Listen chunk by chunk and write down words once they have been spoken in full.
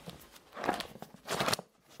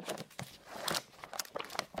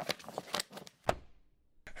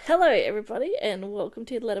Hello everybody and welcome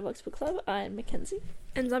to the Letterboxd Book Club. I'm Mackenzie.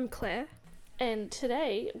 And I'm Claire. And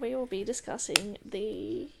today we will be discussing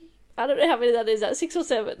the... I don't know how many that is, 6 or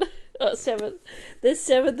 7? Oh, 7. The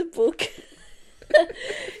 7th book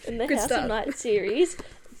in the Good House start. of Night series,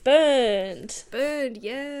 Burned. Bird,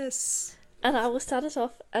 yes. And I will start us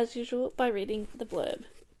off, as usual, by reading the blurb.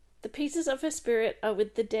 The pieces of her spirit are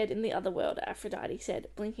with the dead in the other world, Aphrodite said,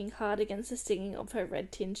 blinking hard against the stinging of her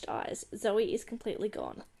red-tinged eyes. Zoey is completely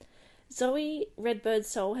gone. Zoey Redbird's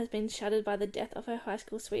soul has been shattered by the death of her high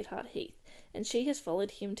school sweetheart Heath, and she has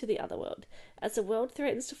followed him to the other world. As the world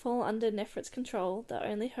threatens to fall under Nefret's control, the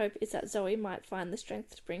only hope is that Zoey might find the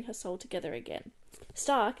strength to bring her soul together again.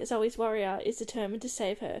 Stark, Zoey's warrior, is determined to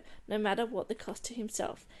save her, no matter what the cost to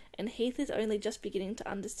himself, and Heath is only just beginning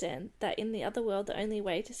to understand that in the other world the only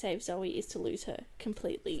way to save Zoey is to lose her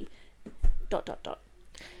completely. ...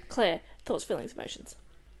 Claire, thoughts, feelings, emotions.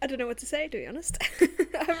 I don't know what to say, to be honest.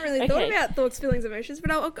 I haven't really thought about thoughts, feelings, emotions, but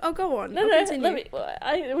I'll go on. No, continue. let me...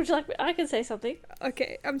 would you like me... I can say something.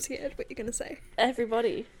 Okay, I'm scared what you're going to say.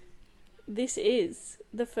 Everybody, this is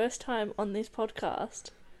the first time on this podcast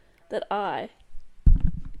that I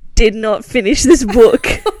did not finish this book.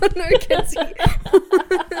 Oh no, Kenzie.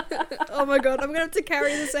 Oh my god, I'm going to have to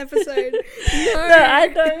carry this episode. No, I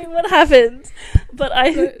know what happened, but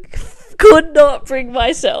I could not bring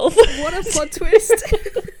myself. What a plot twist.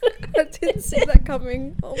 I didn't see that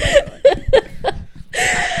coming. Oh my god.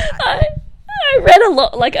 I read a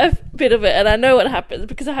lot, like a bit of it, and I know what happens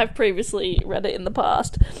because I have previously read it in the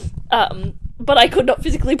past. But I could not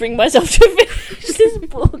physically bring myself to finish this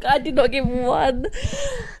book. I did not give one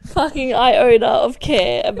fucking iota of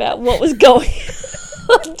care about what was going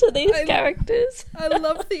on to these characters. I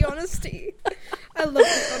love the honesty.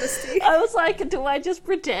 I was like, do I just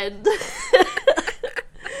pretend?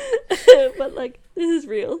 But like, this is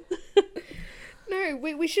real. No,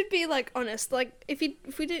 we should be like honest. Like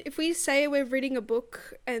if we say we're reading a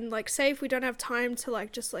book and like say if we don't have time to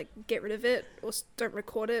like just like get rid of it or don't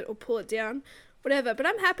record it or pull it down, whatever. But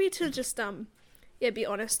I'm happy to just be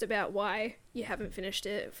honest about why you haven't finished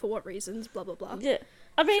it, for what reasons, blah blah blah. Yeah.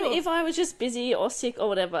 I mean, If I was just busy or sick or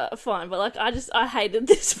whatever, fine. But like, I hated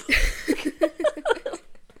this book.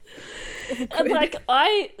 And like,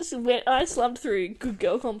 I slumped through Good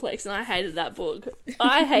Girl Complex and I hated that book.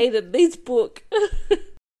 I hated this book. I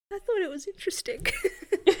thought it was interesting.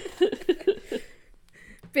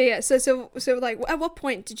 But yeah, so like, at what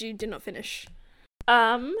point did not finish?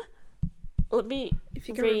 Let me if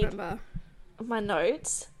you can read remember my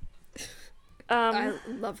notes. I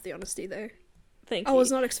love the honesty though. Thank you. I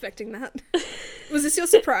was not expecting that. Was this your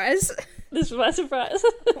surprise? This was my surprise.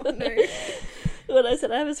 Oh no. When I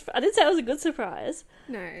said I didn't say it was a good surprise.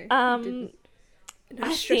 No. No,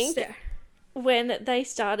 I think when they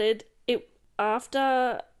started it,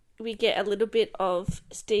 after we get a little bit of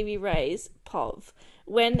Stevie Rae's POV,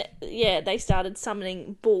 when they started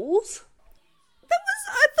summoning bulls.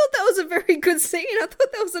 I thought that was a very good scene. I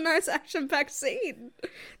thought that was a nice action-packed scene.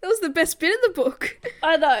 That was the best bit of the book.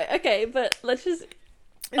 I know. Okay, but let's just. Is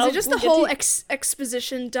it just the whole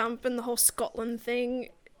exposition dump and the whole Scotland thing?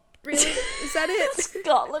 Really? Is that it?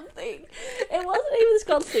 Scotland thing. It wasn't even the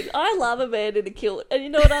Scotland thing. I love a man in a kilt. And you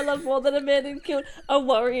know what I love more than a man in a kilt? A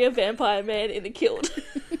warrior vampire man in a kilt.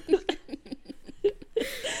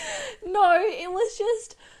 No, it was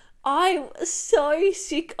just... I was so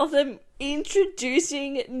sick of them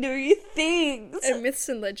introducing new things. And myths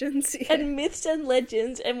and legends. Yeah. And myths and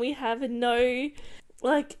legends. And we have no...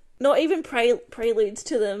 like... not even preludes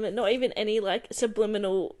to them, not even any, like,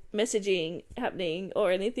 subliminal messaging happening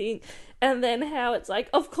or anything. And then how it's like,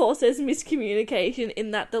 of course there's miscommunication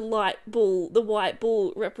in that the white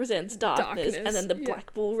bull represents darkness and then the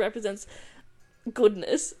black bull represents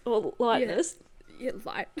goodness or lightness. Yeah,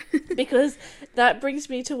 light. Because that brings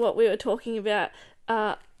me to what we were talking about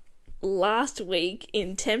last week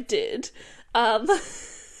in Tempted. About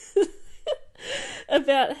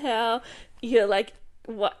how you're like,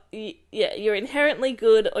 you're inherently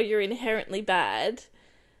good or you're inherently bad,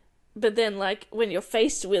 but then like when you're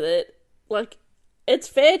faced with it, like it's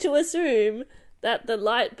fair to assume that the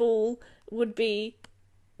light bull would be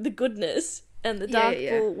the goodness and the dark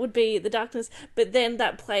bull would be the darkness, but then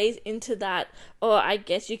that plays into that, or I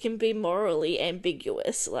guess you can be morally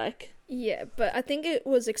ambiguous, like. Yeah, but I think it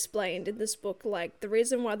was explained in this book, like the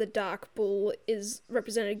reason why the dark bull is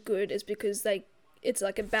represented good is because it's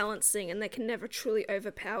like a balancing and they can never truly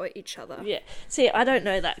overpower each other. Yeah. See, I don't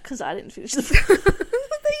know that because I didn't finish the book.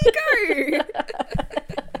 There you go.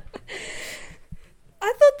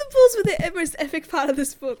 I thought the bulls were the most epic part of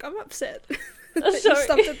this book. I'm upset. that you Sorry.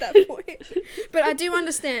 stopped at that point. But I do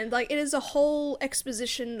understand, like, it is a whole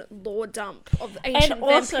exposition lore dump of ancient And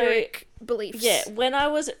also, vampiric beliefs. Yeah, when I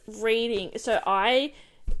was reading, so I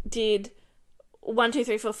did 1, 2,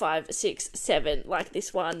 3, 4, 5, 6, 7, like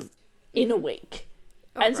this one in a week.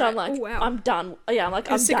 Oh, And so I'm right. like, Oh, wow. I'm done. Yeah, I'm like,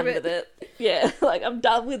 You're I'm sick done of it. with it. Yeah, like, I'm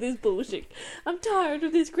done with this bullshit. I'm tired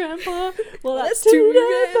of this, Grandpa. Well, that's That's too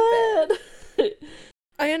too bad.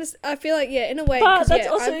 I understand. I feel like, yeah, in a way. But 'cause, that's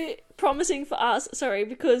yeah, also promising for us,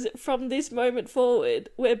 because from this moment forward,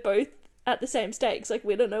 we're both at the same stakes. Like,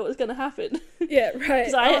 we don't know what's going to happen. Yeah, right.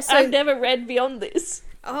 Because I've never read beyond this.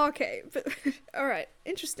 Oh, okay. But all right.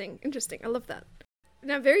 Interesting. I love that.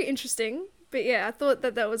 Now, very interesting. But yeah, I thought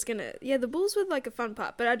that was gonna. Yeah, the bulls were like a fun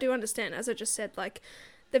part. But I do understand, as I just said, like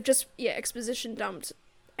they've just exposition dumped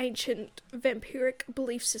ancient vampiric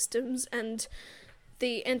belief systems and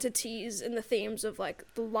the entities and the themes of like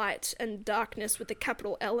the light and darkness with a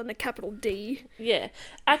capital L and a capital D. Yeah.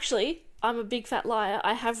 Actually, I'm a big fat liar.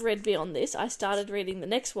 I have read beyond this. I started reading the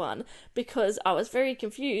next one because I was very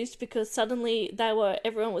confused because suddenly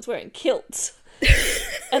everyone was wearing kilts.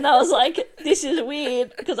 And I was like, this is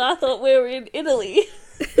weird because I thought we were in Italy.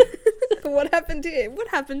 What happened here? What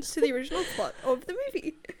happens to the original plot of the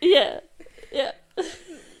movie? Yeah. Even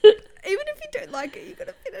if you don't like it, you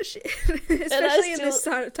gotta finish it. Especially in this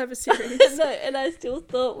type of series. No, and I still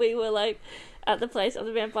thought we were like at the place of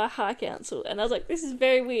the Vampire High Council, and I was like, this is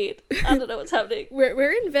very weird. I don't know what's happening.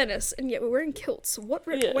 We're in Venice, and yet we're wearing kilts. What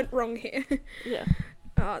went wrong here? Yeah.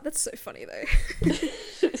 That's so funny though.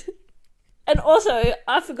 And also,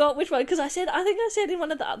 I forgot which one because I think I said in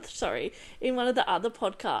one of the other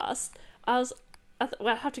podcasts, I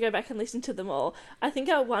have to go back and listen to them all. I think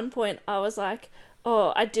at one point I was like,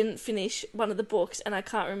 oh, I didn't finish one of the books and I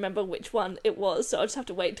can't remember which one it was, so I'll just have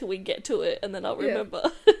to wait till we get to it and then I'll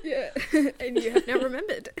remember. Yeah, and you have now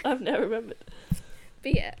remembered. I've now remembered.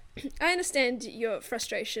 But yeah, I understand your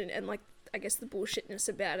frustration and like I guess the bullshitness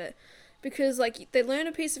about it because like they learn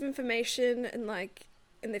a piece of information and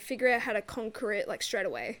they figure out how to conquer it like straight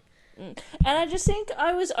away. And I just think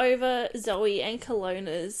I was over Zoe and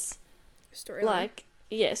Cologne's storyline.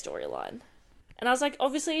 And I was like,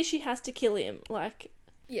 obviously she has to kill him, like...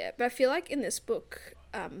 Yeah, but I feel like in this book,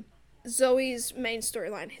 Zoe's main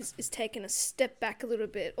storyline is taken a step back a little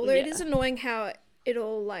bit. Although it is annoying how it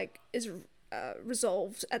all, like, is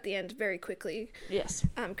resolved at the end very quickly. Yes.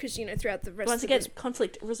 Because, throughout the rest Once of again, this...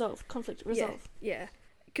 conflict, resolve. Yeah.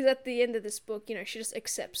 Because at the end of this book, she just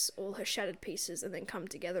accepts all her shattered pieces and then come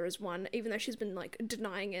together as one, even though she's been, like,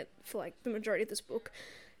 denying it for, like, the majority of this book.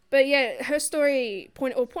 But yeah, her story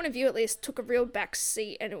point of view at least took a real back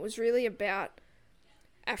seat, and it was really about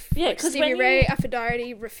Stevie Rae,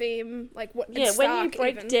 Aphrodite, Raphim, like what. Yeah, when you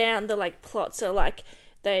break down the like plots, so like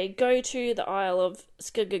they go to the Isle of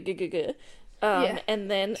Skugugugug,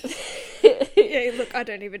 and then yeah, look, I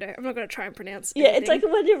don't even know. I'm not gonna try and pronounce. Yeah, it's like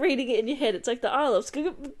when you're reading it in your head, it's like the Isle of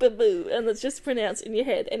Skugugugug, and it's just pronounced in your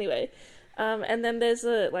head anyway. And then there's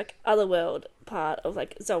a like otherworld part of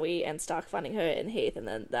like Zoe and Stark finding her and Heath and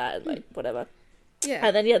then that and like whatever. Yeah.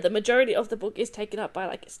 And then the majority of the book is taken up by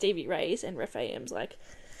like Stevie Rae's and Raphaim's like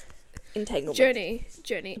entanglement. Journey.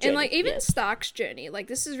 And like even Stark's journey. Like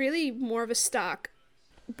this is really more of a Stark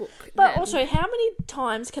book. But also how many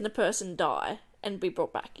times can a person die and be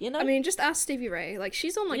brought back, I mean, just ask Stevie Rae. Like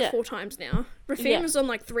she's on like 4 times now. Raphim is on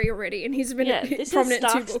like 3 already and he's been this prominent is in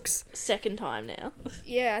Stark's 2 books. Second time now.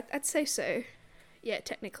 Yeah, I'd say so. Yeah,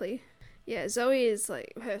 technically. Yeah, Zoe is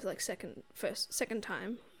like her like second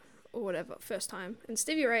time or whatever, first time. And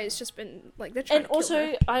Stevie Rae has just been like they're trying to kill her.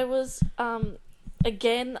 And also I was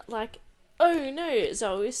again like, oh no,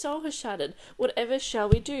 Zoe's soul has shattered. Whatever shall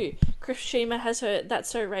we do? Krishima has her That's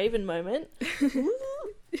So Raven moment.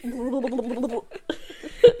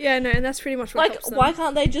 Yeah, no, and that's pretty much what helps them. Why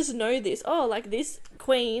can't they just know this? Oh, like this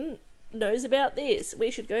queen knows about this.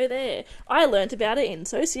 We should go there. I learnt about it in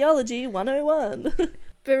Sociology 101.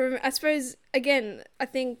 But I suppose, again, I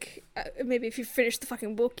think maybe if you finished the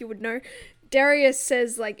fucking book, you would know. Darius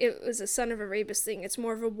says, like, it was a son of a Rebus thing. It's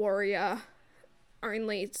more of a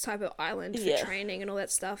warrior-only type of island for training and all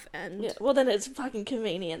that stuff. And well, then it's fucking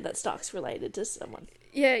convenient that Stark's related to someone.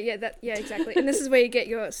 Yeah, exactly. And this is where you get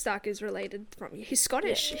your Stark is related from. He's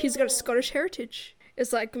Scottish. He's got a Scottish heritage.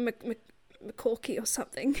 It's like McCorkey or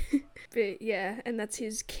something. But yeah, and that's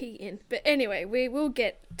his key in. But anyway, we will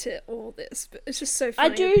get to all this, but it's just so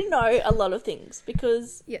funny. I do know a lot of things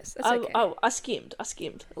because yes, that's okay. I skimmed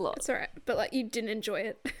a lot. That's alright, but like you didn't enjoy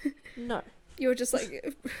it. No. You were just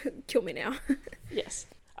like, kill me now. Yes.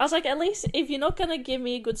 I was like, at least if you're not gonna give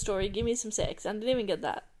me a good story, give me some sex. I didn't even get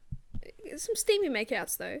that. Some steamy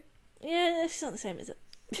makeouts though. Yeah, it's not the same, is it?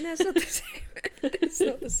 No, it's not the same. It's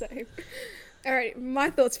not the same. Alright, my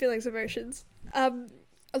thoughts, feelings, emotions.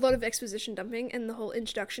 A lot of exposition dumping and the whole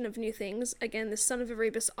introduction of new things. Again, the Son of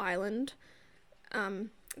Erebus Island,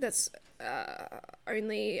 that's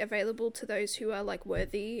only available to those who are like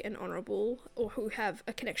worthy and honourable, or who have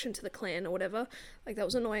a connection to the clan or whatever. Like, that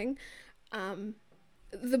was annoying.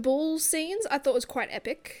 The ball scenes I thought was quite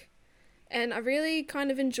epic, and I really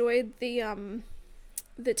kind of enjoyed the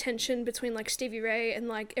tension between like Stevie Rae and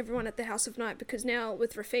like everyone at the House of Night, because now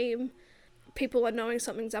with Rafim, people are knowing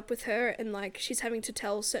something's up with her, and like she's having to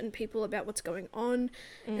tell certain people about what's going on,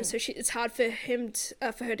 and so it's hard for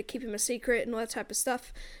for her to keep him a secret and all that type of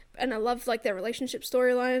stuff. And I love like their relationship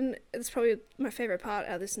storyline. It's probably my favorite part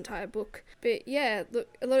out of this entire book. But yeah, look,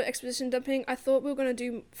 a lot of exposition dumping. I thought we were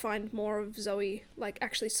gonna find more of Zoe like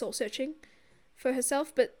actually soul searching for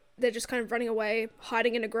herself, but they're just kind of running away,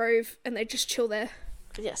 hiding in a grove, and they just chill there.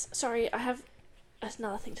 Yes, sorry, I have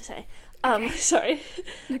another thing to say. Okay. Sorry.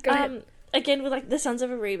 Go ahead. Again, with like the Sons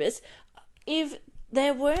of Erebus, if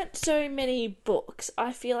there weren't so many books,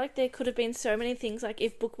 I feel like there could have been so many things. Like,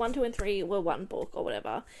 if book 1, 2, and 3 were one book or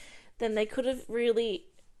whatever, then they could have really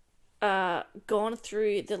gone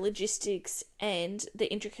through the logistics and the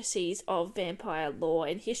intricacies of vampire lore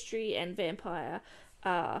and history and vampire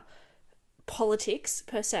politics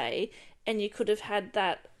per se, and you could have had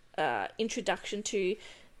that introduction to,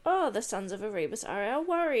 the Sons of Erebus are our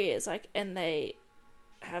warriors, like, and they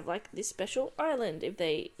have like this special island if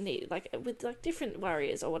they need, like, with like different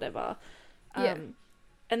warriors or whatever. And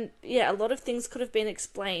yeah, a lot of things could have been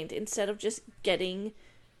explained instead of just getting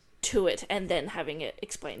to it and then having it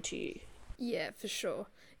explained to you. Yeah, for sure.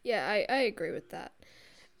 Yeah, I agree with that.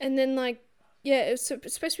 And then like, yeah, it's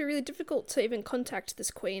supposed to be really difficult to even contact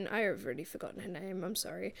this queen. I have already forgotten her name, I'm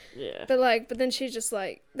sorry. Yeah. But then she's just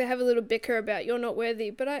like, they have a little bicker about, you're not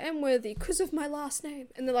worthy, but I am worthy because of my last name.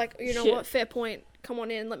 And they're like, you know what, fair point, come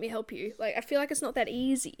on in, let me help you. Like, I feel like it's not that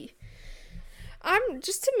easy.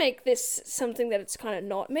 Just to make this something that it's kind of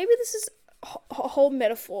not, maybe this is a whole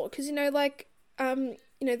metaphor, because, you know, like,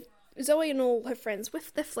 Zoe and all her friends,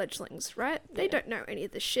 they're fledglings, right? They don't know any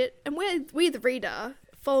of this shit. And we the reader,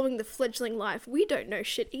 following the fledgling life, we don't know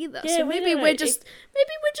shit either. Yeah, so maybe we're just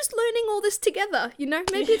learning all this together, you know?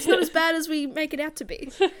 Maybe it's not as bad as we make it out to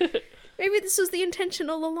be. Maybe this was the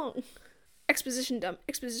intention all along. Exposition dump,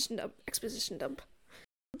 exposition dump, exposition dump.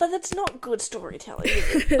 But that's not good storytelling,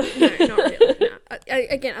 is it? No, not really, no.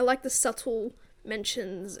 Again, I like the subtle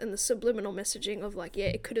mentions and the subliminal messaging of, like, yeah,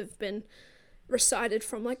 it could have been recited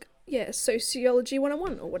from, like, yeah, Sociology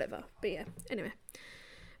 101 or whatever. But yeah, anyway.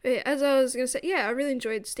 But yeah, as I was going to say, yeah, I really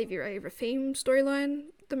enjoyed Stevie Rae Rafim storyline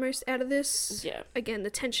the most out of this. Yeah. Again, the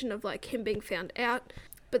tension of, like, him being found out.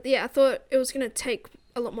 But yeah, I thought it was going to take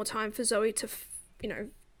a lot more time for Zoe to,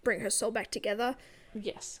 bring her soul back together.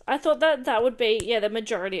 Yes. I thought that would be, the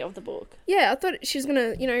majority of the book. Yeah, I thought she was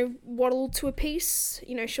going to, waddle to a peace.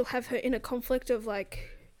 She'll have her inner conflict of, like,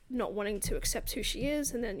 not wanting to accept who she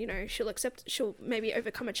is, and then, she'll maybe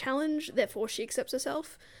overcome a challenge, therefore she accepts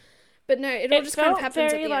herself. But no, it all just kind of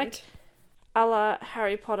happens very at the like, end. A la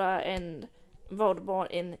Harry Potter and Voldemort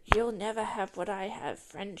in "You'll never have what I have,"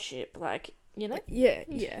 friendship, like,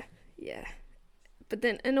 Yeah. But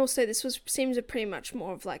then, and also this seems a pretty much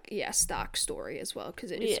more of like, a Stark story as well, because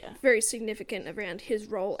it is very significant around his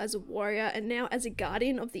role as a warrior and now as a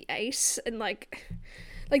guardian of the Ace, and like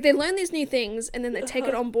they learn these new things and then they take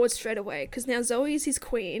it on board straight away, because now Zoe is his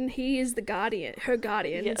queen, he is her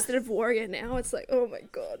guardian instead of warrior now. It's like, oh my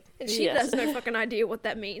god. And she has no fucking idea what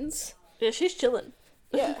that means. Yeah, she's chilling.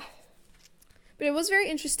 Yeah. But it was very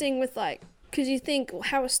interesting with, like, because you think, well,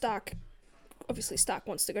 how is Stark... Obviously, Stark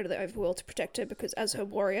wants to go to the overworld to protect her, because as her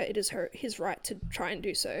warrior, it is his right to try and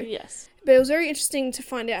do so. Yes. But it was very interesting to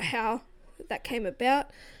find out how that came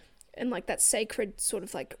about, and, like, that sacred sort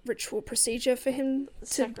of, like, ritual procedure for him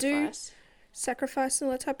to do. Sacrifice and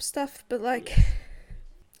all that type of stuff. But, like,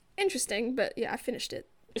 interesting, but yeah, I finished it.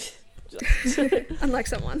 Unlike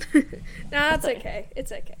someone. Nah, it's okay.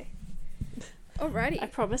 It's okay. Alrighty. I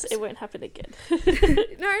promise it won't happen again. No,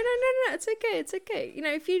 it's okay, it's okay.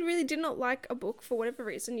 If you really did not like a book for whatever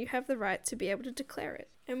reason, you have the right to be able to declare it.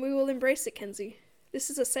 And we will embrace it, Kenzie. This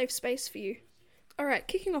is a safe space for you. Alright,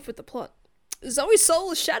 kicking off with the plot. Zoe's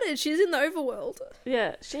soul is shattered, she's in the overworld.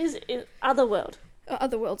 Yeah, she's in Otherworld.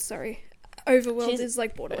 Otherworld, sorry. Overworld is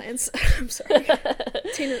like Borderlands. I'm sorry.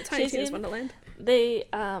 Tiny Tina's Wonderland. The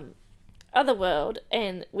Otherworld,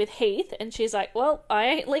 and with Heath, and she's like, well, I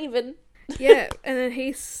ain't leaving. Yeah, and then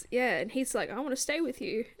Heath's like, I want to stay with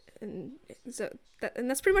you, and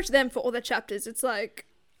that's pretty much them for all their chapters. It's like,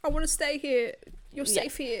 I want to stay here. You're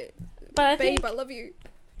safe here, but babe. I love you.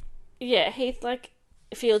 Yeah, Heath, like,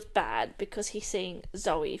 feels bad because he's seeing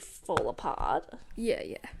Zoe fall apart.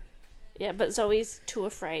 Yeah. Yeah, but Zoe's too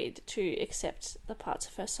afraid to accept the parts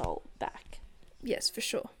of her soul back. Yes, for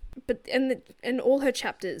sure. But and all her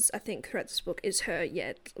chapters, I think, throughout this book is her,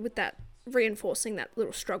 with that reinforcing that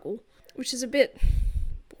little struggle, which is a bit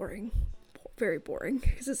boring, very boring.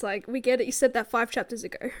 Because it's like, we get it. You said that 5 chapters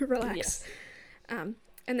ago. Relax. Yes.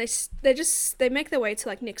 And they make their way to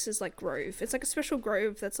like Nyx's like grove. It's like a special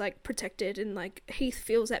grove that's like protected, and like Heath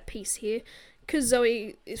feels at peace here. Because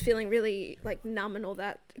Zoe is feeling really, like, numb and all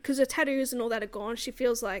that. Because her tattoos and all that are gone. She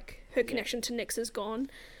feels like her connection to Nyx is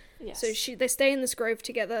gone. Yes. So they stay in this grove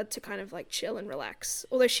together to kind of, like, chill and relax.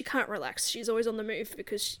 Although she can't relax. She's always on the move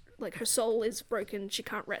because, like, her soul is broken. She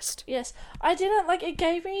can't rest. Yes. I didn't, like, it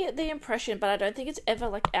gave me the impression, but I don't think it's ever,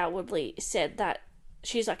 like, outwardly said that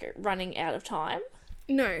she's, like, running out of time.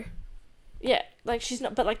 No. Yeah. Like, she's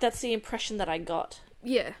not, but, like, that's the impression that I got.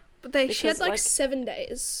 Yeah. But she had, like 7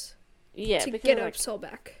 days. Yeah, to because get her like, soul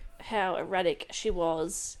back. How erratic she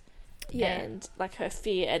was, and like her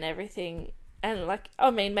fear and everything, and like,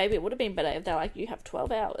 I mean, maybe it would have been better if they're like, you have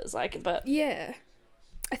 12 hours, like, but yeah,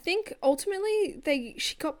 I think ultimately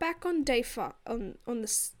she got back on day 5 on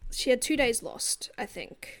this. She had 2 days lost, I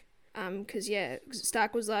think, because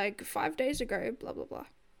Stark was like 5 days ago, blah blah blah,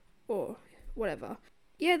 or whatever.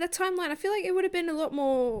 Yeah, that timeline. I feel like it would have been a lot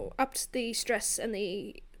more up to the stress and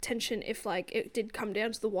the tension if like it did come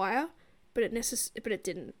down to the wire. But it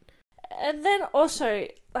didn't. And then also,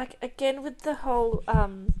 like, again with the whole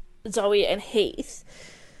Zoe and Heath,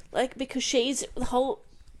 like, because the whole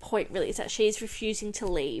point really is that she's refusing to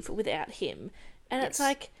leave without him, and it's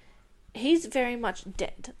like, he's very much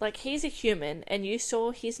dead. Like, he's a human, and you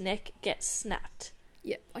saw his neck get snapped.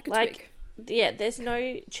 Yeah, like a twig. Yeah, there's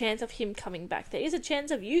no chance of him coming back. There is a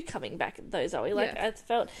chance of you coming back, though, Zoe. Like, I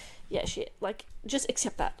felt, like, just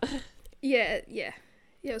accept that. Yeah,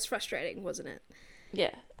 it was frustrating, wasn't it?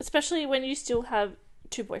 Yeah, especially when you still have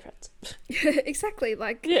 2 boyfriends. Exactly,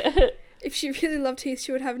 like, if she really loved Heath,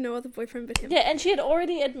 she would have no other boyfriend but him. Yeah, and she had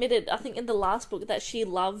already admitted, I think in the last book, that she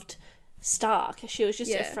loved Stark. She was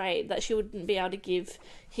just afraid that she wouldn't be able to give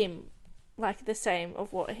him, like, the same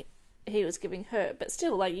of what he was giving her. But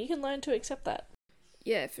still, like, you can learn to accept that.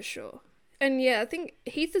 Yeah, for sure. And yeah, I think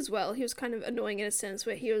Heath as well, he was kind of annoying in a sense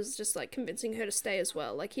where he was just, like, convincing her to stay as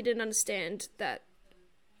well. Like, he didn't understand that,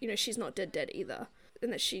 you know, she's not dead either,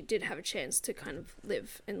 and that she did have a chance to kind of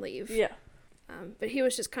live and leave. Yeah. But he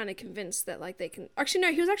was just kind of convinced that, like, they can... Actually,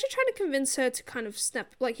 no, he was actually trying to convince her to kind of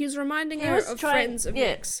snap... Like, he was reminding her of friends of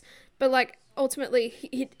Nyx. But, like, ultimately,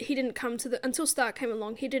 he didn't come to the... Until Stark came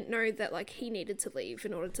along, he didn't know that, like, he needed to leave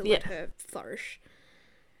in order to let her flourish.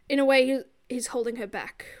 In a way, he's holding her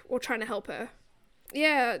back, or trying to help her.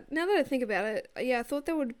 Yeah, now that I think about it, I thought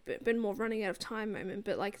there would have been more running out of time moment,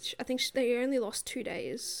 but, like, I think they only lost 2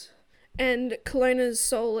 days. And Kelowna's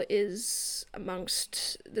soul is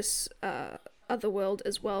amongst this other world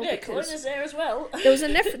as well. Yeah, because Kelowna's there as well. there was a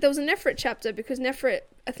Nefret chapter, because Nefret,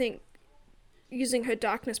 I think, using her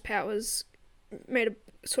darkness powers, made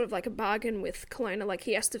a sort of like a bargain with Kelowna, like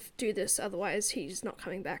he has to do this, otherwise he's not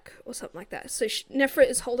coming back, or something like that. So Nefret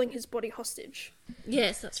is holding his body hostage.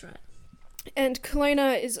 Yes, that's right. And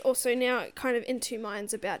Kelowna is also now kind of in 2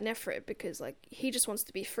 minds about Nefret, because, like, he just wants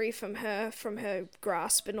to be free from her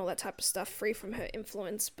grasp and all that type of stuff, free from her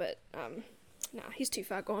influence, but, he's too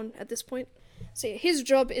far gone at this point. So yeah, his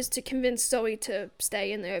job is to convince Zoe to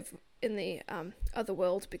stay in the other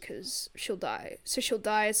world, because she'll die. So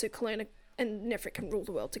Kelowna and Nefret can rule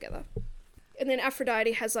the world together. And then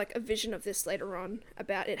Aphrodite has, like, a vision of this later on,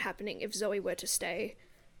 about it happening if Zoe were to stay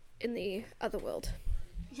in the other world.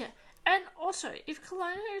 Yeah. And also, if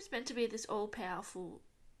Kelowna is meant to be this all-powerful,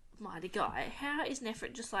 mighty guy, how is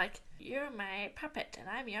Nefret just like, you're my puppet, and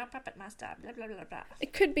I'm your puppet master, blah, blah, blah, blah.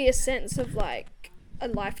 It could be a sense of, like, a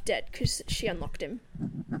life debt, because she unlocked him.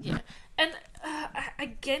 Yeah. And,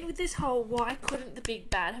 again, with this whole, why couldn't the big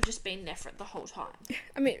bad have just been Nefret the whole time?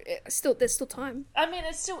 I mean, there's still time. I mean,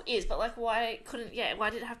 it still is, but, like, why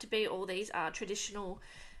did it have to be all these traditional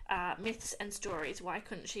myths and stories? Why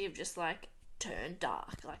couldn't she have just, like, turned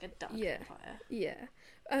dark, like a dark vampire? Yeah.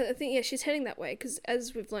 I think, she's heading that way, because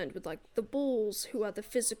as we've learned with, like, the bulls, who are the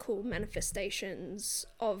physical manifestations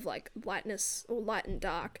of, like, lightness, or light and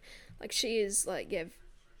dark, like, she is, like,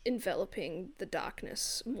 enveloping the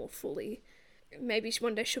darkness more fully. Maybe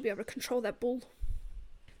one day she'll be able to control that bull.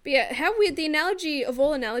 But yeah, how weird, the analogy of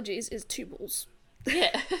all analogies is 2 bulls.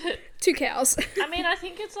 Yeah. 2 cows. I mean, I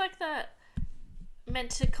think it's like that,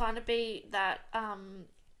 meant to kind of be that,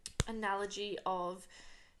 analogy of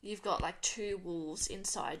you've got like 2 wolves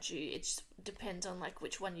inside you. It just depends on like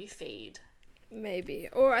which one you feed. Maybe.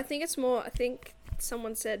 Or I think it's more, I think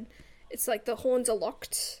someone said it's like the horns are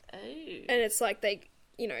locked. Oh. And it's like they,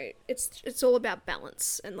 you know, it's all about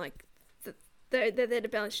balance, and like they're there to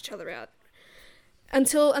balance each other out.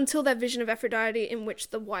 Until that vision of Aphrodite in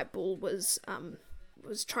which the white bull was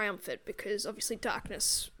triumphant, because obviously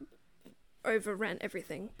darkness overran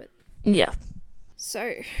everything. But Yeah.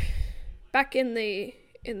 so back in the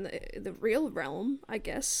real realm, I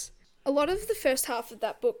guess, a lot of the first half of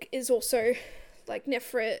that book is also like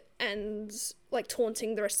Nefret and like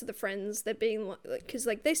taunting the rest of the friends. They're being like, because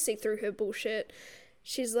like they see through her bullshit.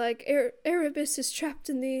 She's like, Erebus is trapped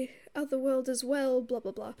in the other world as well, blah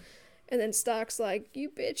blah blah. And then Stark's like, you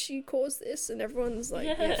bitch, you caused this, and everyone's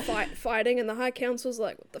like, fighting, and the High Council's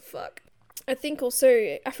like, what the fuck. I think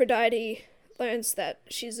also Aphrodite learns that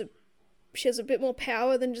she has a bit more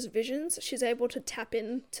power than just visions. She's able to tap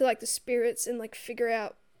in to like the spirits and like figure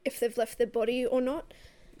out if they've left their body or not.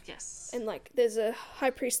 Yes. And like there's a high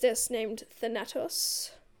priestess named Thanatos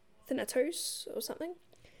or something.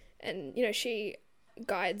 And you know, she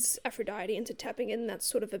guides Aphrodite into tapping in that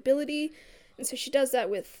sort of ability. And so she does that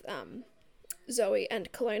with Zoe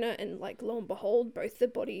and Kelowna, and like lo and behold, both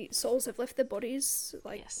the souls have left their bodies.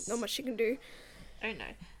 Like not much she can do. Oh no.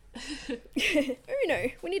 Oh no,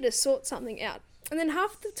 we need to sort something out. And then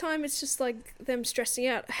half the time it's just like them stressing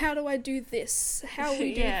out, how do I do this? How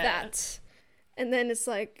we do that? And then it's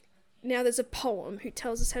like, now there's a poem who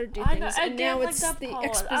tells us how to do things, and now like it's the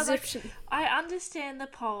exposition. I understand the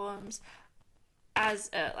poems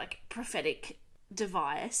as a like prophetic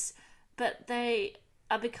device, but they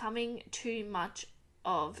are becoming too much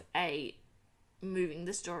of a moving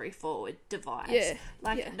the story forward device.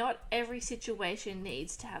 Not every situation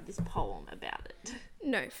needs to have this poem about it.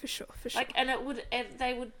 No, for sure. Like, and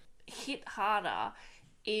they would hit harder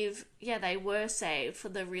if they were saved for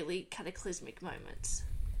the really cataclysmic moments.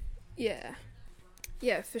 Yeah,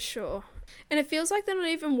 for sure. And it feels like they're not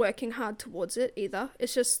even working hard towards it either.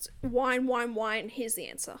 It's just whine, here's the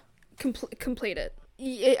answer. Complete it.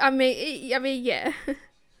 I mean, yeah.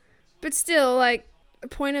 But still, like, the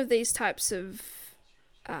point of these types of,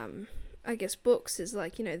 I guess, books is,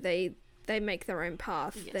 like, you know, they make their own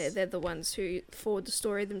path. Yes. They're the ones who forward the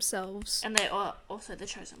story themselves. And they are also the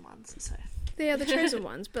chosen ones, so... They are the chosen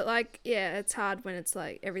ones, but, like, yeah, it's hard when it's,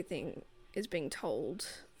 like, everything is being told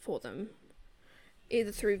for them.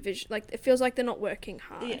 Either through vision... Like, it feels like they're not working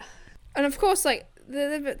hard. Yeah. And, of course, like,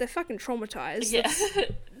 they're fucking traumatized. Yeah.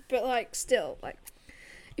 But, like, still, like...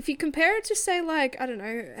 If you compare it to, say, like, I don't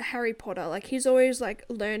know, Harry Potter, like, he's always, like,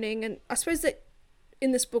 learning, and I suppose that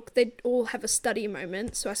in this book they all have a study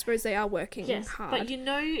moment, so I suppose they are working hard. But you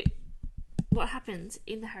know what happens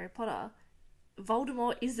in the Harry Potter?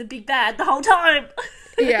 Voldemort is the big bad the whole time!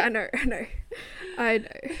 Yeah, I know. I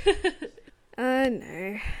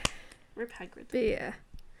know. Rip Hagrid. But yeah.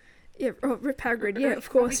 Yeah, Rip Hagrid, yeah, of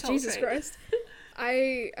course, Jesus Christ.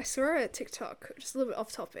 I saw a TikTok, just a little bit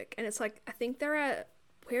off topic, and it's like, I think they're at...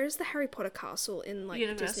 Where is the Harry Potter castle in, like,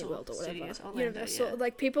 Universal Disney World or whatever? Studios, Orlando, Universal. yeah.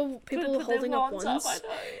 Like, people holding up wands. I know.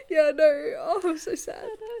 Yeah, no. Oh, I'm so sad.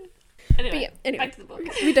 Anyway, back to the book.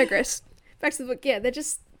 We digress. Back to the book. Yeah, they're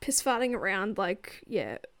just piss-farting around, like,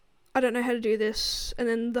 yeah, I don't know how to do this. And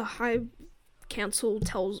then the High Council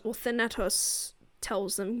Thanatos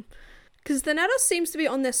tells them. Because Thanatos seems to be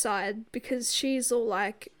on their side, because she's all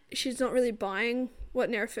like, she's not really buying what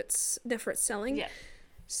Nefret's selling. Yeah.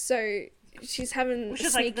 So... She's having which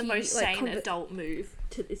is sneaky, like the most sane adult move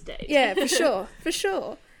to this day. Yeah, for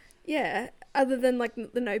sure. Yeah, other than like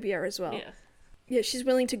the Nobia as well. Yeah, she's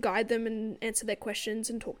willing to guide them and answer their questions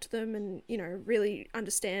and talk to them and, you know, really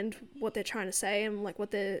understand what they're trying to say and like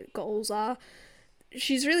what their goals are.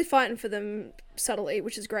 She's really fighting for them subtly,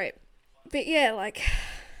 which is great. But yeah, like,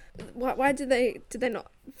 why did they not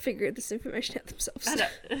figure this information out themselves? I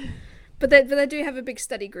don't. But they do have a big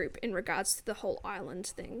study group in regards to the whole island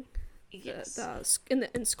thing. Yes.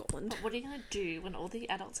 In Scotland. But what are you going to do when all the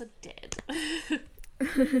adults are dead?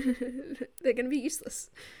 They're going to be useless.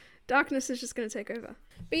 Darkness is just going to take over.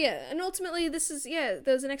 But yeah, and ultimately there's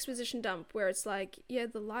an exposition dump where it's like, yeah,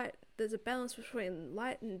 there's a balance between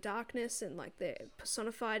light and darkness, and like they're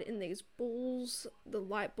personified in these bulls, the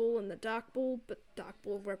light bull and the dark bull, but dark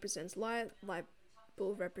bull represents light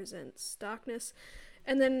bull represents darkness.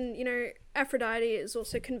 And then, you know, Aphrodite is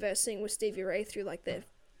also conversing with Stevie Rae through like their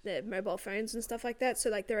mobile phones and stuff like that, so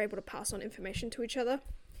like they're able to pass on information to each other.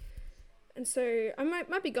 And so I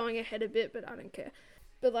might be going ahead a bit, but I don't care.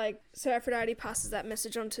 But like, so Aphrodite passes that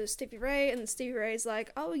message on to Stevie Rae, and Stevie Rae's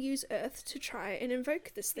like, I'll use Earth to try and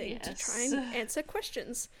invoke this thing, to try and answer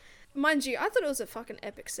questions. Mind you, I thought it was a fucking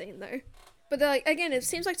epic scene though. But like, again, it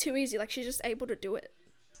seems like too easy, like she's just able to do it.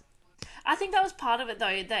 I think that was part of it,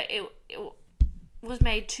 though, that it was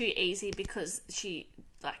made too easy because she,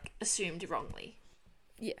 like, assumed wrongly.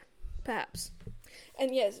 Yeah, perhaps.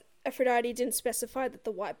 And yes, Aphrodite didn't specify that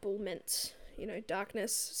the white bull meant,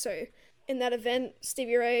 darkness. So in that event,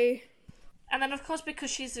 Stevie Rae... And then, of course,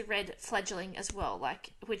 because she's a red fledgling as well,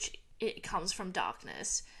 like, which it comes from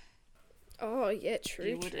darkness. Oh, yeah, true,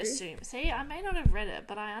 You would true. assume. See, I may not have read it,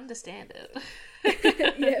 but I understand it.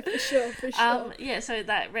 Yeah, for sure. Yeah, so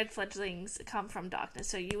that red fledglings come from darkness,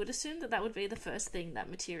 so you would assume that would be the first thing that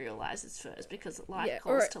materializes first, because light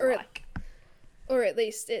calls to like. Or at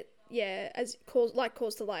least it, as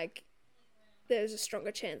calls to like, there's a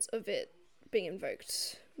stronger chance of it being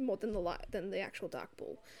invoked more than the actual dark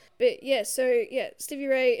bull. But yeah, so yeah, Stevie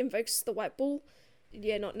Rae invokes the white bull,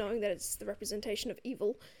 not knowing that it's the representation of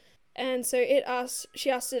evil. And so she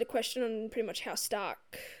asks it a question on pretty much how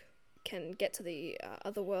Stark can get to the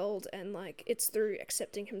other world, and like it's through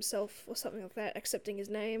accepting himself or something like that, accepting his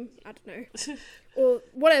name, I don't know. Or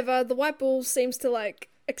whatever, the white bull seems to like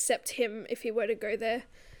accept him if he were to go there.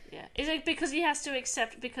 Yeah. Is it because he has to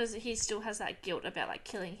accept, because he still has that guilt about like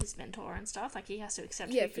killing his mentor and stuff, like he has to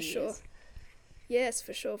accept who he is? Yes,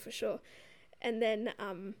 for sure. And then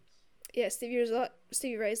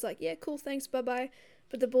Stevie Rae's like, yeah, cool, thanks, bye-bye.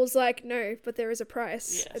 But the bull's like, no, but there is a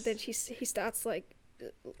price. Yes. And then he starts like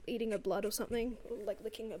eating her blood or something, or, like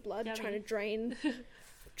licking her blood, trying to drain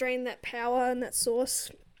that power and that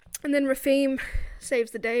source. And then Rafim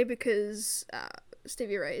saves the day because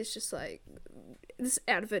Stevie Rae is just like, this is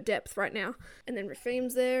out of her depth right now. And then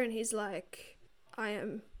Rafim's there and he's like, I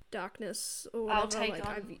am darkness or whatever. I'll take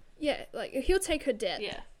on. Like he'll take her death.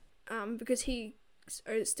 Yeah. Because he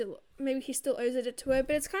still owes it to her,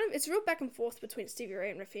 but it's real back and forth between Stevie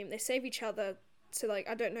Rae and Rafim. They save each other, so like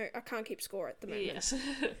I don't know, I can't keep score at the moment. Yes.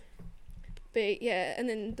 But yeah, and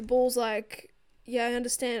then the bull's like, yeah, I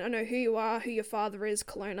understand, I know who you are, who your father is,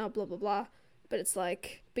 Kelowna, blah blah blah. But it's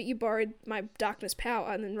like, but you borrowed my darkness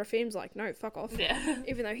power, and then Rafim's like, no, fuck off. Yeah.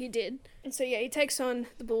 Even though he did. And so yeah, he takes on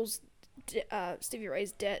the bull's Stevie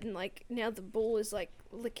Rae's debt, and like now the bull is like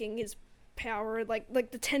licking his power, like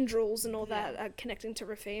the tendrils and all that are connecting to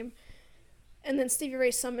Rafim. And then Stevie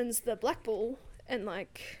Rae summons the black bull, and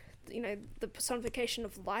like, the personification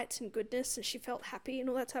of light and goodness, and she felt happy and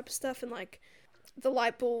all that type of stuff. And like the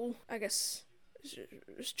light bull, I guess,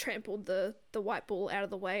 just trampled the white bull out of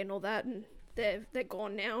the way and all that, and they're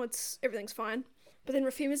gone now. Everything's fine. But then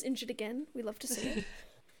Rafim is injured again. We love to see it.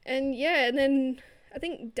 And yeah, and then I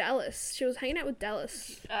think Dallas, she was hanging out with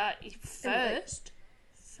Dallas. First,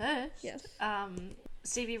 yes.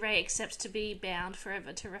 Stevie Rae accepts to be bound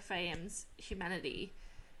forever to Rafim's humanity.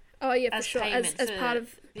 Oh yeah, for sure. As part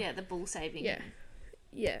of the bull saving him.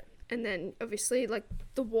 Yeah. And then obviously like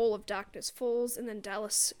the wall of darkness falls, and then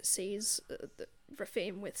Dallas sees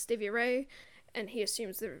Rafim with Stevie Rae, and he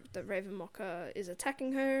assumes the Raven Mocker is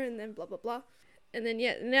attacking her, and then blah blah blah. And then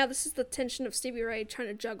now this is the tension of Stevie Rae trying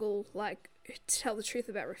to juggle, like, tell the truth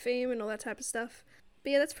about Rafim and all that type of stuff.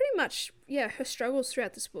 But yeah, that's pretty much her struggles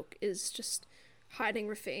throughout this book is just hiding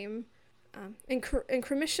Rafim. And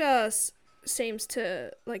Cramisha seems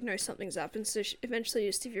to like know something's up, and so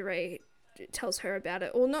eventually Stevie Rae tells her about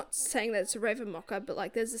it. Or not saying that it's a Raven Mocker, but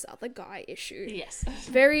like there's this other guy issue. Yes.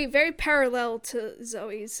 Very, very parallel to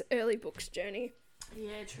Zoe's early books journey.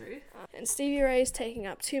 Yeah, true. And Stevie Rae is taking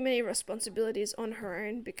up too many responsibilities on her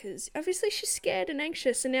own because obviously she's scared and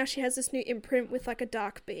anxious, and now she has this new imprint with like a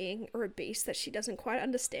dark being or a beast that she doesn't quite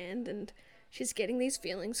understand, and she's getting these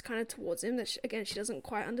feelings kind of towards him that she doesn't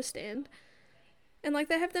quite understand. And like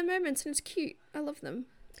they have their moments and it's cute. I love them.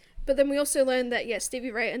 But then we also learn that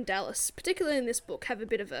Stevie Rae and Dallas, particularly in this book, have a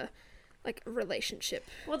bit of a like relationship.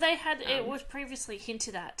 Well, they had it was previously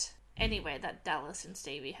hinted at anyway that Dallas and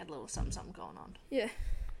Stevie had a little something going on. Yeah.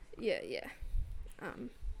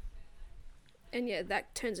 And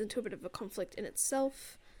that turns into a bit of a conflict in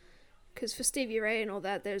itself, because for Stevie Rae and all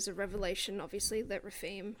that, there's a revelation obviously that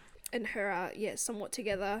Rafim and her are somewhat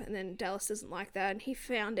together, and then Dallas doesn't like that, and he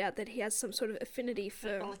found out that he has some sort of affinity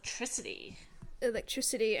for electricity,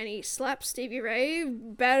 and he slaps Stevie Rae.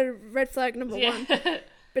 Bad red flag number one.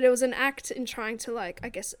 But it was an act in trying to like, I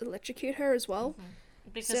guess, electrocute her as well.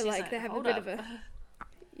 Mm-hmm. Because so like they have a bit of a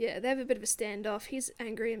they have a bit of a standoff. He's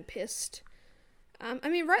angry and pissed. I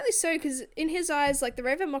mean, rightly so, because in his eyes, like, the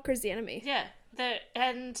Raven Mocker is the enemy. Yeah,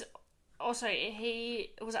 and also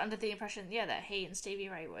he was under the impression, that he and Stevie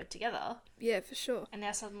Rae were together. Yeah, for sure. And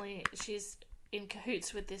now suddenly she's in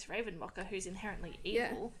cahoots with this Raven Mocker who's inherently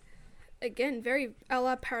evil. Yeah. Again, very a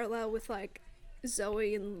la parallel with, like,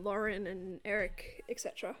 Zoe and Lauren and Eric,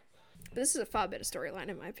 etc. But this is a far better storyline,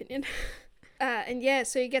 in my opinion.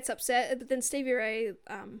 So he gets upset, but then Stevie Rae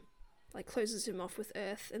like closes him off with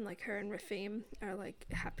Earth, and like her and Rafim are like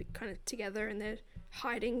happy kind of together, and they're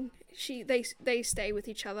hiding. They stay with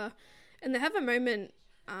each other, and they have a moment.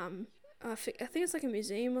 I think it's like a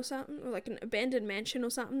museum or something, or like an abandoned mansion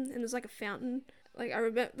or something, and there's like a fountain. Like I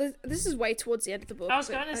remember, this is way towards the end of the book. I was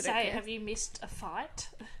going to say, have you missed a fight?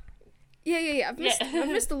 Yeah. I've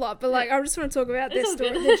missed a lot, but like I just want to talk about their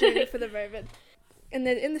story, their journey for the moment. And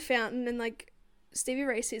they're in the fountain, and like Stevie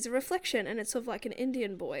Rae sees a reflection, and it's of like an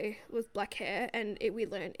Indian boy with black hair, and we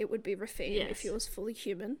learned it would be Rafim if he was fully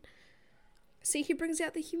human. See, he brings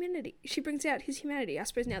out the humanity. She brings out his humanity, I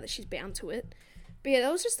suppose, now that she's bound to it. But yeah,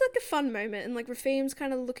 that was just like a fun moment, and like Rafim's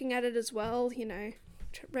kind of looking at it as well, you know,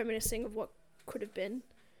 reminiscing of what could have been.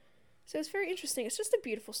 So it's very interesting. It's just a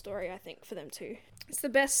beautiful story, I think, for them too. It's the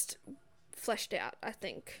best fleshed out, I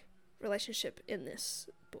think, relationship in this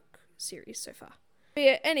book series so far. But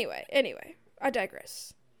yeah, anyway, I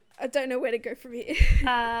digress. I don't know where to go from here.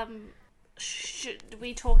 Should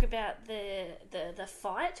we talk about the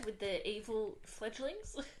fight with the evil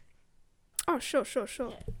fledglings? Oh, sure.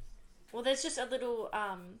 Yeah. Well, there's just a little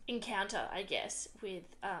encounter, I guess, with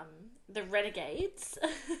the renegades.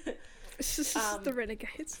 The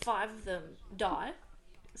renegades. 5 of them die.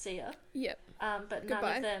 See ya. Yep. But Goodbye.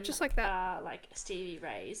 none of them just like that. are like Stevie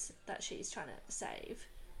Rae's that she's trying to save.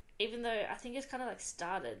 Even though I think it's kind of like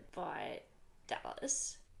started by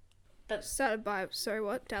Dallas. But started by, sorry,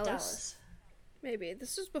 what? Dallas. Maybe.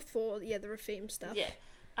 This was before, the Rafim stuff. Yeah.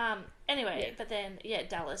 Anyway, but then,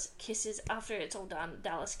 Dallas kisses, after it's all done,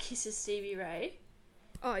 Dallas kisses Stevie Rae.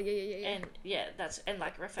 Oh, yeah. And, and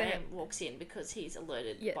like, Raphael walks in because he's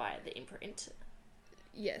alerted by the imprint.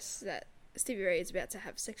 Yes, that Stevie Rae is about to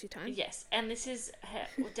have sexy time. Yes, and this is how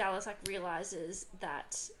Dallas, like, realises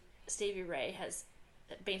that Stevie Rae has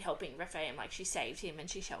been helping Raphael, like, she saved him and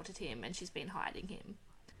she sheltered him and she's been hiding him.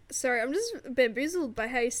 Sorry, I'm just bamboozled by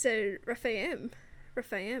how you said Raphael.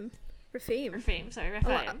 Raphael. Sorry. Raphael?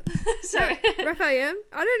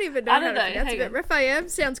 I don't even know how to pronounce it. Raphael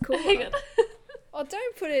sounds cool. Oh,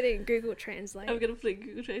 don't put it in Google Translate. I'm going to put it in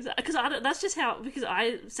Google Translate. Because that's just how, because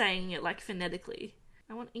I'm saying it like phonetically.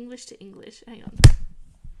 I want English to English. Hang on.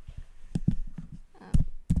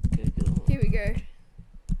 Google. Here we go.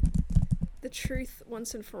 The truth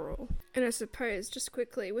once and for all. And I suppose, just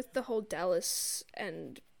quickly, with the whole Dallas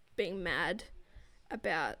and being mad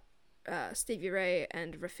about Stevie Rae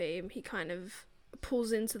and Rafim, he kind of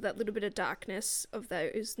pulls into that little bit of darkness of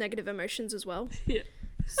those negative emotions as well. Yeah.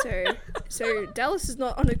 So Dallas is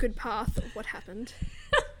not on a good path of what happened.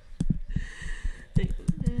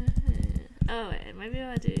 Oh wait, maybe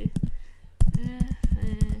I do.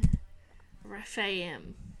 Raphael.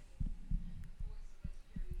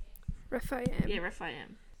 Yeah, Raphael.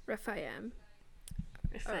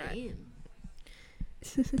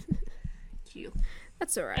 Cute.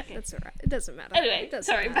 That's alright. Okay. That's alright. It doesn't matter. Anyway,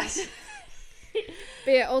 sorry. But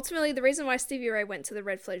yeah, ultimately, the reason why Stevie Rae went to the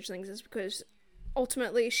Red Fledglings is because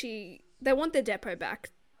ultimately they want their depot back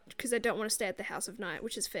because they don't want to stay at the House of Night,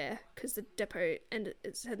 which is fair because the depot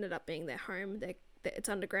it's ended up being their home. It's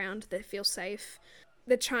underground. They feel safe.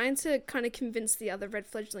 They're trying to kind of convince the other Red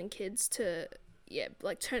Fledgling kids to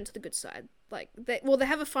turn to the good side. Like they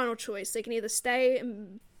have a final choice. They can either stay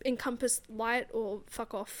and encompass light or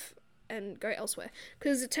fuck off and go elsewhere.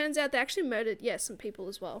 Because it turns out they actually murdered some people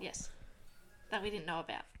as well. Yes, that we didn't know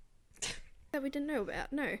about.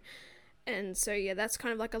 No. And so, that's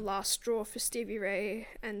kind of like a last straw for Stevie Rae.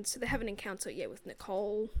 And so they have an encounter, with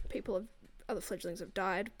Nicole. Other fledglings have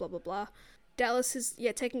died, blah, blah, blah. Dallas is,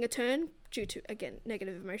 taking a turn due to, again,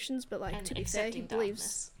 negative emotions. But, like, to be fair, he believes...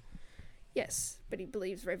 Darkness. Yes, but he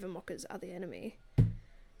believes Ravenwalkers are the enemy.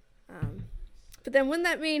 But then wouldn't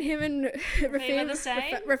that mean him and Rafim on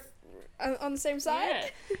the same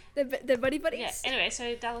side? Yeah. They're buddy-buddies? Yeah, anyway,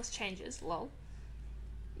 so Dallas changes, lol.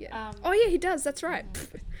 Yeah. He does, that's right.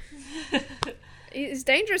 He's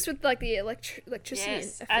dangerous with like the electricity and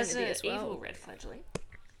as an evil red fledgling.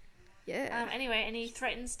 Yeah. Anyway, and he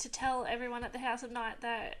threatens to tell everyone at the House of Night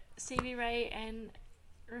that Stevie Rae and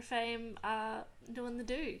Rafim are doing the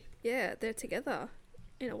do. Yeah, they're together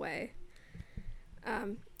in a way.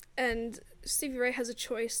 And Stevie Rae has a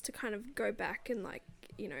choice to kind of go back and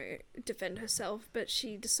defend herself, but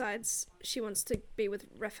she decides she wants to be with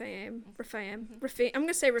Rafim. I'm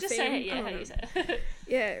gonna say Rafim. Just say it, how you say it.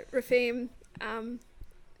 Yeah, Rafim,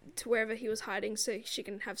 to wherever he was hiding, so she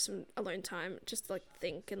can have some alone time, just to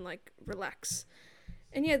think and relax.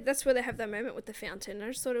 And that's where they have that moment with the fountain. I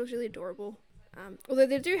just thought it was really adorable. Although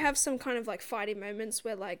they do have some kind of fighty moments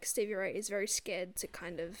where Stevie Rae is very scared to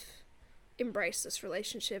kind of embrace this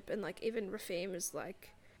relationship, and even Rafim is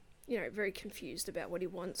very confused about what he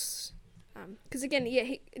wants. Because again,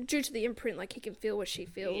 due to the imprint, like, he can feel what she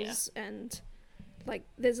feels, and like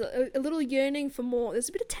there's a little yearning for more. There's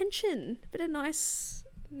a bit of tension, a bit of nice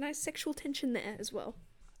sexual tension there as well.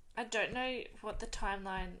 I don't know what the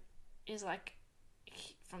timeline is like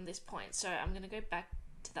from this point, so I'm going to go back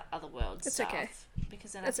to the other world stuff, okay.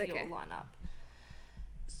 because then I think it will line up.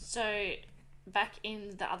 So, back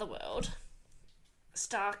in the other world,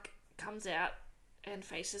 Stark comes out and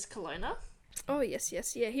faces Kelowna. Oh, yes,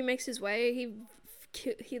 yeah, he makes his way.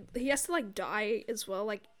 He has to, like, die as well,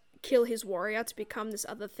 like, kill his warrior to become this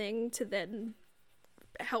other thing to then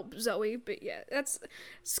help Zoe. But yeah, that's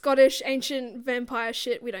Scottish ancient vampire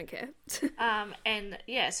shit. We don't care. And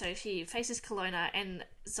yeah, so she faces Kelowna, and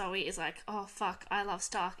Zoe is like, oh fuck, I love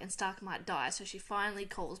Stark, and Stark might die, so she finally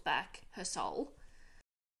calls back her soul.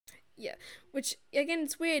 Yeah, which again,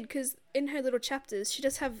 it's weird because in her little chapters, she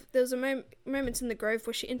does have, there's a moment in the Grove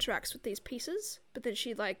where she interacts with these pieces, but then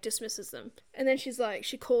she like dismisses them, and then she's like,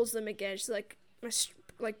 she calls them again. She's like,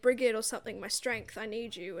 like Brigid or something, my strength, I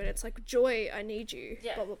need you, and it's like, Joy, I need you,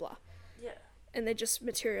 blah blah blah. Yeah. And they just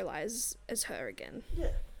materialize as her again.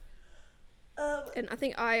 Yeah. And I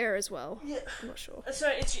think Aya as well. Yeah. I'm not sure. So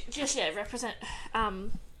it's just represent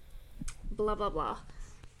blah blah blah.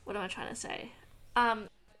 What am I trying to say?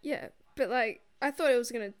 Yeah, but like I thought it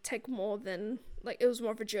was gonna take more than, like, it was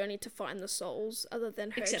more of a journey to find the souls, other than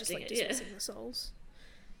her just like dismissing the souls.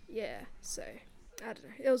 Yeah, so I don't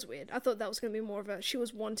know. It was weird. I thought that was gonna be more of a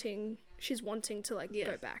she's wanting to like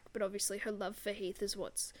go back, but obviously her love for Heath is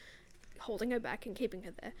what's holding her back and keeping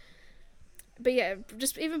her there. But yeah,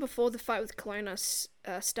 just even before the fight with Kelowna,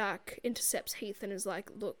 Stark intercepts Heath and is like,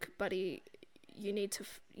 "Look, buddy, you need to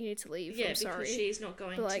leave. Yeah, I'm sorry." because she's not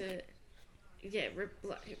going but, to. Yeah,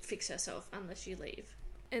 fix herself unless you leave.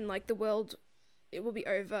 And like the world, it will be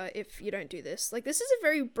over if you don't do this. Like, this is a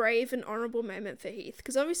very brave and honourable moment for Heath,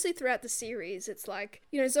 because obviously throughout the series it's like,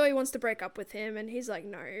 you know, Zoe wants to break up with him and he's like,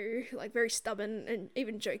 no, like very stubborn and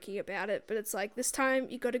even joking about it, but it's like, this time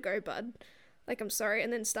you gotta go, bud. Like, I'm sorry.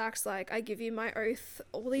 And then Stark's like, I give you my oath,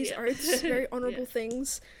 all these oaths, very honourable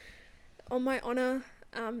things on my honour.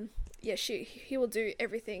 He will do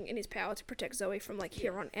everything in his power to protect Zoe from like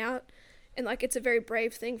here on out. And, like, it's a very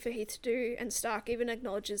brave thing for Heath to do, and Stark even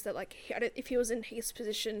acknowledges that, like, if he was in Heath's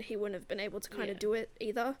position, he wouldn't have been able to kind of do it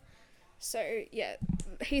either. So, yeah,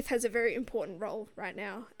 Heath has a very important role right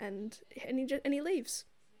now, and he leaves.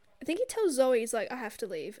 I think he tells Zoe, he's like, I have to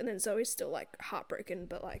leave, and then Zoe's still, like, heartbroken,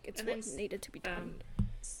 but, like, it's what needed to be done.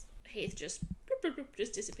 Heath just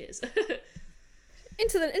disappears.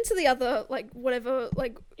 Into the other, like, whatever,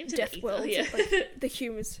 like, into death world, like, the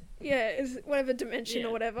humans. Yeah, is whatever dimension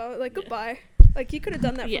or whatever. Like, goodbye. Like, you could have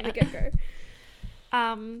done that from the get-go.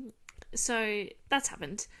 So, that's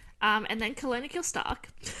happened. And then Kelowna kills Stark.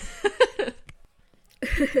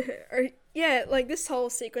 Yeah, like, this whole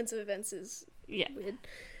sequence of events is weird.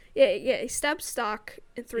 Yeah, he stabs Stark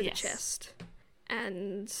through the chest.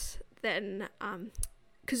 And then,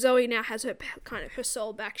 because Zoe now has her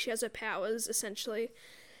soul back. She has her powers, essentially.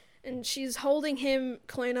 And she's holding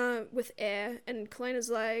Kelowna, with air. And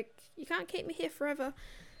Kelowna's like, you can't keep me here forever.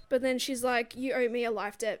 But then she's like, you owe me a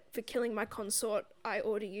life debt for killing my consort. I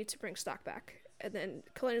order you to bring Stark back. And then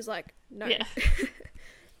Kelowna's like, no. Yeah.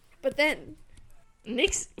 But then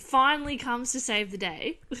Nyx finally comes to save the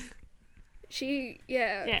day. And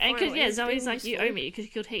because Zoe's like, you owe me because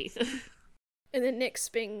you killed Heath. And then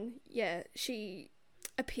Nyx she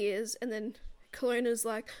appears, and then Kelowna's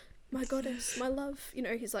like, my goddess, my love. You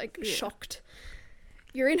know, he's like shocked.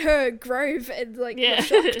 You're in her grove and like you're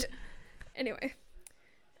shocked. Anyway.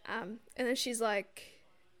 And then she's like,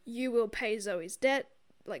 you will pay Zoe's debt,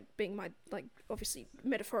 like being my, like, obviously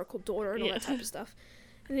metaphorical daughter and all that type of stuff.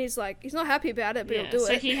 And he's like, he's not happy about it, but he'll do it.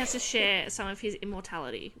 So he has to share some of his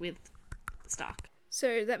immortality with Stark.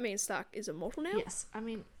 So that means Stark is immortal now? Yes. I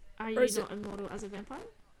mean, are you not immortal as a vampire?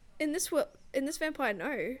 In this vampire,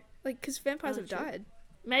 no. Like, because vampires have died.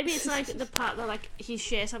 Maybe it's like the part that, like, he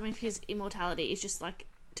shares some of his immortality is just, like,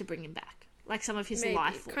 to bring him back. Like, some of his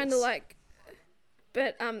life force. Kind of like...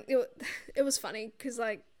 But, it was funny, because,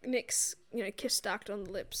 like, Nyx, you know, kissed Stark on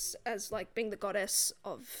the lips as, like, being the goddess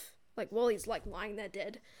of, like, while he's, like, lying there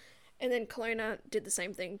dead. And then Kelowna did the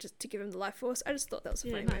same thing just to give him the life force. I just thought that was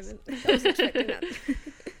a funny moment. I was expecting that.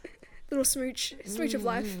 Little smooch of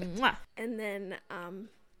life. And then,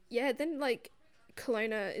 then, like,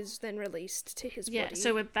 Kelowna is then released to his body. Yeah,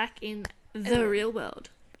 so we're back in the real world.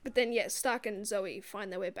 But then, Stark and Zoe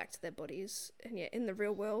find their way back to their bodies. And in the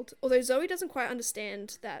real world. Although Zoe doesn't quite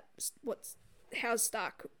understand how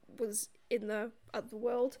Stark was in the other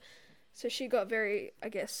world. So she got very, I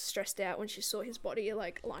guess, stressed out when she saw his body,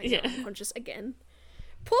 like, lying unconscious again.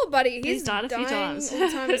 Poor buddy, he's died a few dying times. all the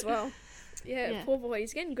time as well. Yeah. Poor boy,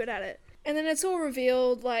 he's getting good at it. And then it's all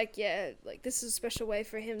revealed, like, this is a special way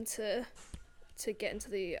for him to get into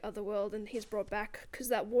the other world, and he's brought back because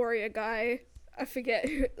that warrior guy, I forget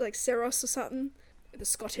who, like Seros or something, the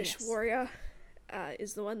Scottish warrior,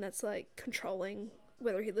 is the one that's like controlling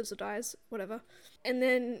whether he lives or dies, whatever. And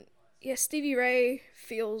then Stevie Rae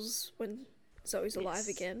feels when Zoe's alive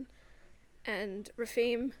again, and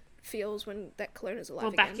Rafim feels when that clone is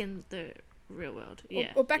alive again. Or back in the real world.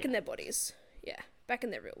 Or back in their bodies. Yeah, back in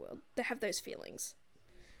their real world. They have those feelings.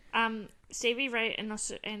 Stevie Rae and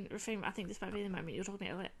Rafim, I think this might be the moment you were talking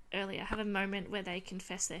about earlier, have a moment where they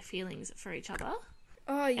confess their feelings for each other.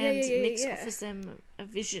 Oh, yeah, and Nyx offers them a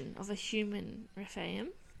vision of a human Rafim.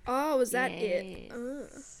 Oh, was that it?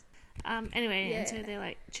 Anyway, and so they're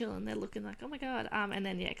like chilling, they're looking like, oh my god. And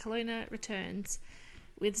then Kelowna returns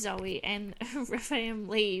with Zoe, and Rafim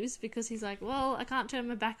leaves because he's like, well, I can't turn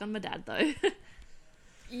my back on my dad though.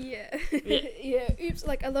 Yeah. Oops,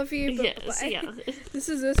 like I love you, but this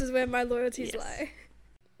is where my loyalties lie.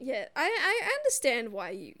 Yeah, I understand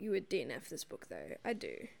why you would DNF this book though. I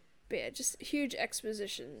do. But yeah, just huge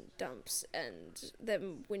exposition dumps and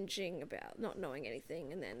them whinging about not knowing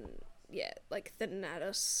anything, and then like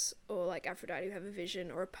Thanatos or like Aphrodite who have a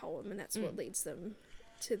vision or a poem, and that's what leads them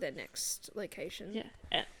to their next location.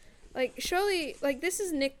 Yeah. Like, surely, like, this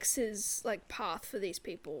is Nyx's, like, path for these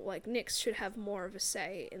people. Like, Nyx should have more of a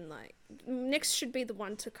say in, like... Nyx should be the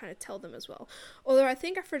one to kind of tell them as well. Although I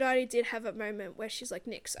think Aphrodite did have a moment where she's like,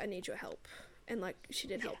 Nyx, I need your help. And, like, she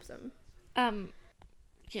did help them.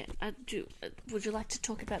 Yeah, I do. Would you like to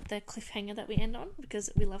talk about the cliffhanger that we end on? Because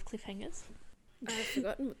we love cliffhangers. I've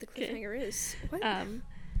forgotten what the cliffhanger is. What?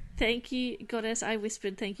 Thank you, goddess, I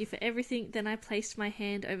whispered thank you for everything. Then I placed my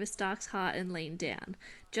hand over Stark's heart and leaned down.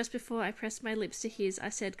 Just before I pressed my lips to his, I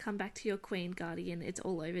said, come back to your queen, guardian, it's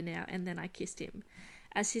all over now, and then I kissed him.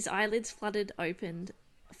 As his eyelids flooded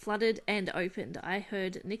and opened, I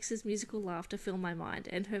heard Nyx's musical laughter fill my mind,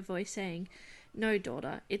 and her voice saying, no,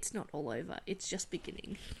 daughter, it's not all over, it's just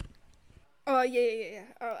beginning. Oh, yeah.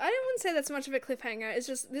 Oh, I didn't want to say that's much of a cliffhanger. It's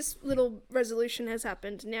just this little resolution has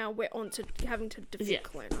happened. Now we're on to having to defeat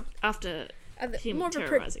Kelowna. After him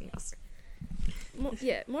terrorizing us.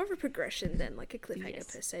 More of a progression than like a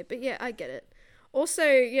cliffhanger per se. But yeah, I get it.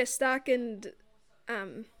 Also, Stark and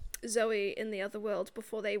Zoe in the other world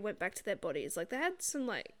before they went back to their bodies, like they had some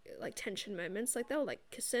like tension moments. Like they were like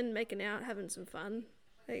kissing, making out, having some fun.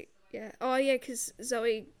 Like because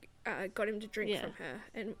Zoe got him to drink from her,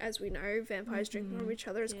 and as we know, vampires drinking from each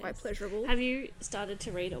other is quite pleasurable. Have you started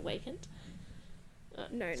to read Awakened? No,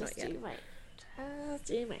 not yet. Just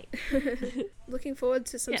you wait. Looking forward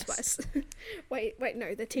to some spice. wait,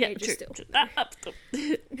 no, they're teenagers still.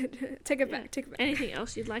 Take it back. Anything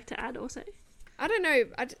else you'd like to add or say? I don't know.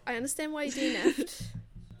 I understand why you DNF'd.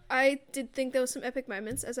 I did think there were some epic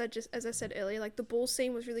moments, as I said earlier. Like the ball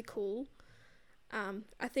scene was really cool.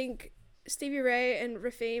 I think Stevie Rae and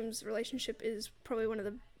Rafim's relationship is probably one of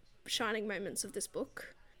the shining moments of this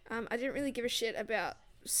book. I didn't really give a shit about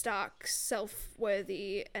Stark's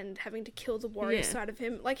self-worthy and having to kill the warrior side of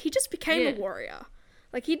him. Like, he just became a warrior.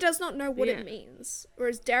 Like, he does not know what it means.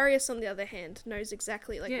 Whereas Darius, on the other hand, knows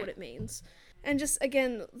exactly, what it means. And just,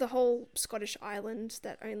 again, the whole Scottish island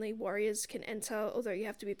that only warriors can enter, although you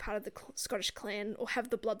have to be part of the Scottish clan or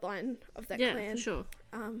have the bloodline of that clan. Yeah, for sure.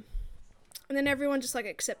 And then everyone just,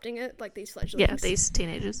 accepting it, like these fledglings. Yeah, these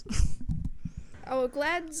teenagers. Oh,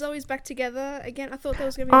 glad Zoe's back together. Again, I thought there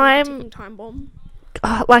was going to be a ticking time bomb.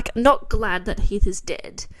 Not glad that Heath is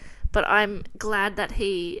dead, but I'm glad that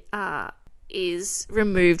he is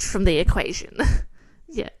removed from the equation.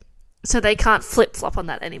 Yeah. So they can't flip-flop on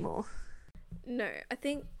that anymore. No, I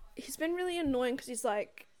think he's been really annoying because he's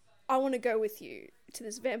like, I want to go with you to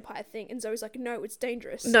this vampire thing. And Zoe's like, no, it's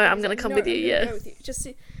dangerous. No, I'm going to come with you, Go with you. Just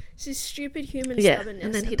his stupid human stubbornness.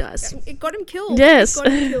 And then he dies. It got him killed. Yes. It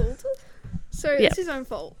got him killed. So it's his own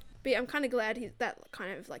fault. But yeah, I'm kind of glad that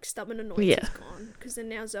kind of stubborn annoyance is gone, because then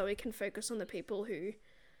now Zoe can focus on the people who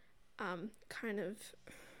kind of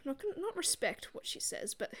not respect what she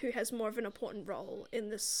says, but who has more of an important role in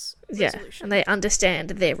this resolution. And they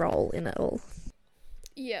understand their role in it all.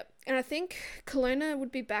 Yeah, and I think Kelowna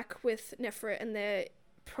would be back with Nefret, and they're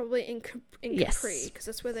probably in Capri, because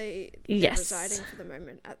that's where they're residing for the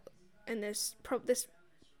moment. And they're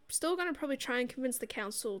still going to probably try and convince the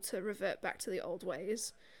council to revert back to the old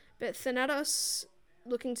ways. But Thanatos,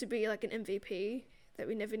 looking to be like an MVP that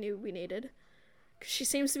we never knew we needed, because she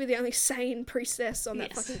seems to be the only sane priestess on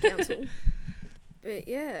that fucking council. But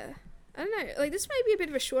yeah, I don't know. This may be a bit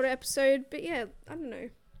of a shorter episode, but yeah, I don't know.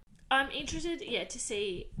 I'm interested, to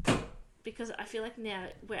see because I feel like now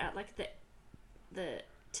we're at like the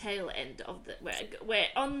tail end of we're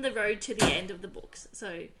on the road to the end of the books.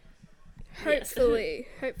 So hopefully,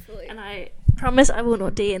 yes. Hopefully. And I promise I will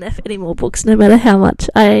not DNF any more books, no matter how much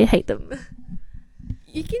I hate them.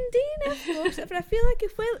 You can DNF books, but I feel like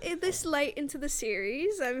if we're this late into the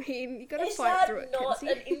series, I mean, you gotta fight through it. Is that not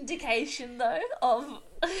an indication, though, of...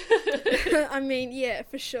 I mean, yeah,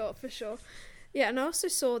 for sure. Yeah, and I also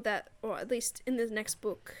saw that, or at least in the next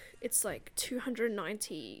book, it's like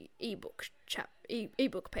 290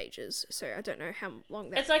 ebook pages, so I don't know how long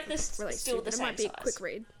that it's like this relates still to, the but same it might be size. a quick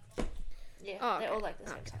read. Yeah, they're all like the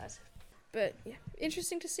same size. But yeah,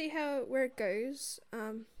 interesting to see where it goes.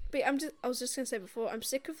 But I was just gonna say before, I'm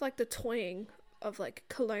sick of like the toying of like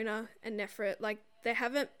Kelowna and Nefret. Like they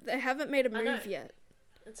haven't made a move yet.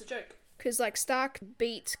 It's a joke. Because like Stark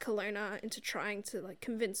beat Kelowna into trying to like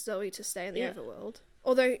convince Zoe to stay in the overworld.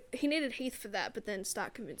 Although he needed Heath for that, but then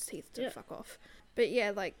Stark convinced Heath to fuck off. But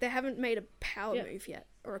yeah, like they haven't made a power move yet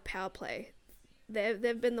or a power play.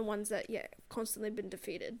 They've been the ones that constantly been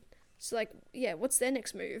defeated. So like what's their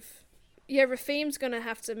next move? Yeah, Rafim's gonna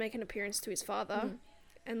have to make an appearance to his father.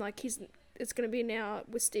 And like it's going to be now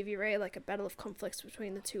with Stevie Rae like a battle of conflicts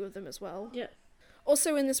between the two of them as well. Yeah.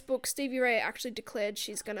 Also in this book, Stevie Rae actually declared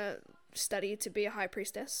she's going to study to be a high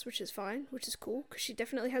priestess, which is fine, which is cool because she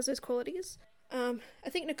definitely has those qualities. I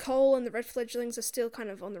think Nicole and the Red Fledglings are still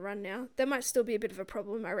kind of on the run now. There might still be a bit of a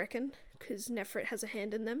problem, I reckon, because Nefret has a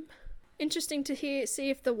hand in them. Interesting to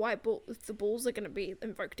see if the bulls are going to be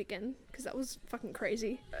invoked again, because that was fucking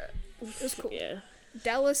crazy. It was cool. Yeah.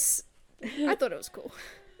 Dallas... I thought it was cool.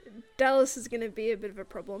 Dallas is going to be a bit of a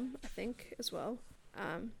problem, I think, as well.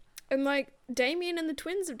 And, like, Damien and the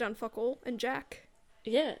twins have done fuck all, and Jack.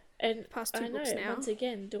 Yeah, and past two books now. Once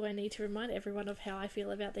again, do I need to remind everyone of how I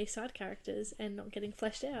feel about these side characters and not getting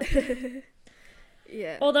fleshed out?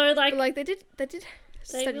 Yeah. Although, like... But, like, they did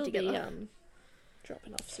study together. Be,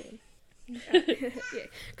 dropping off soon. Yeah,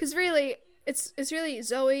 because really, it's really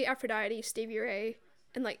Zoe, Aphrodite, Stevie Rae...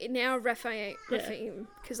 And, like, now Rafaim,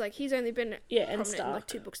 because, like, he's only been prominent in, like,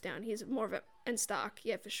 2 books down. He's more of a... And Stark,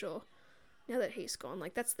 yeah, for sure. Now that he's gone,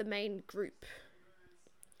 like, that's the main group.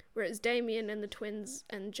 Whereas Damien and the twins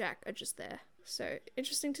and Jack are just there. So,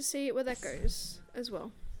 interesting to see where that goes as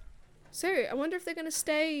well. So, I wonder if they're going to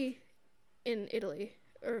stay in Italy.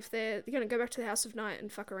 Or if they're going to go back to the House of Night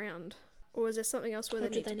and fuck around. Or is there something else where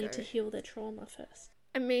they need to heal their trauma first?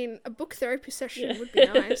 I mean, a book therapy session would be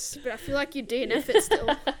nice, but I feel like you DNF it still.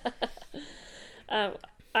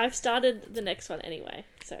 I've started the next one anyway,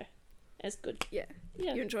 so it's good. Yeah.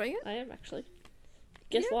 You enjoying it? I am, actually.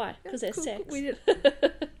 Guess why? Because there's sex. Cool. We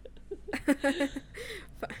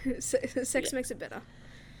did. Sex makes it better.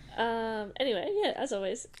 Anyway, as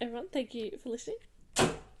always, everyone, thank you for listening.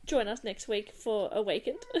 Join us next week for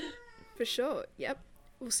Awakened. For sure, yep.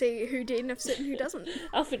 We'll see who DNFs it and who doesn't.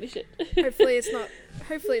 I'll finish it. Hopefully it's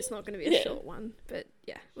not going to be a short one. But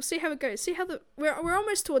yeah, we'll see how it goes. See how we're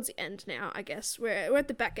almost towards the end now. I guess we're at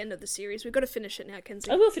the back end of the series. We've got to finish it now,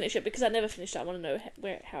 Kenzie. I will finish it because I never finished it. I want to know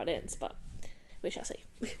how it ends, but we shall see.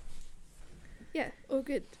 Yeah, all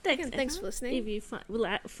good. Thanks for listening. If you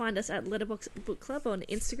find us at Letterboxd Book Club on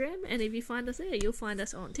Instagram, and if you find us there, you'll find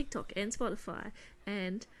us on TikTok and Spotify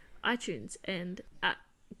and iTunes and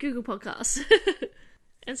Google Podcasts.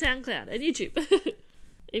 And SoundCloud and YouTube.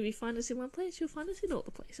 If you find us in one place, you'll find us in all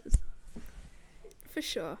the places. For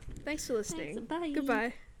sure. Thanks for listening. Thanks,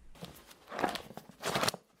 bye. Goodbye.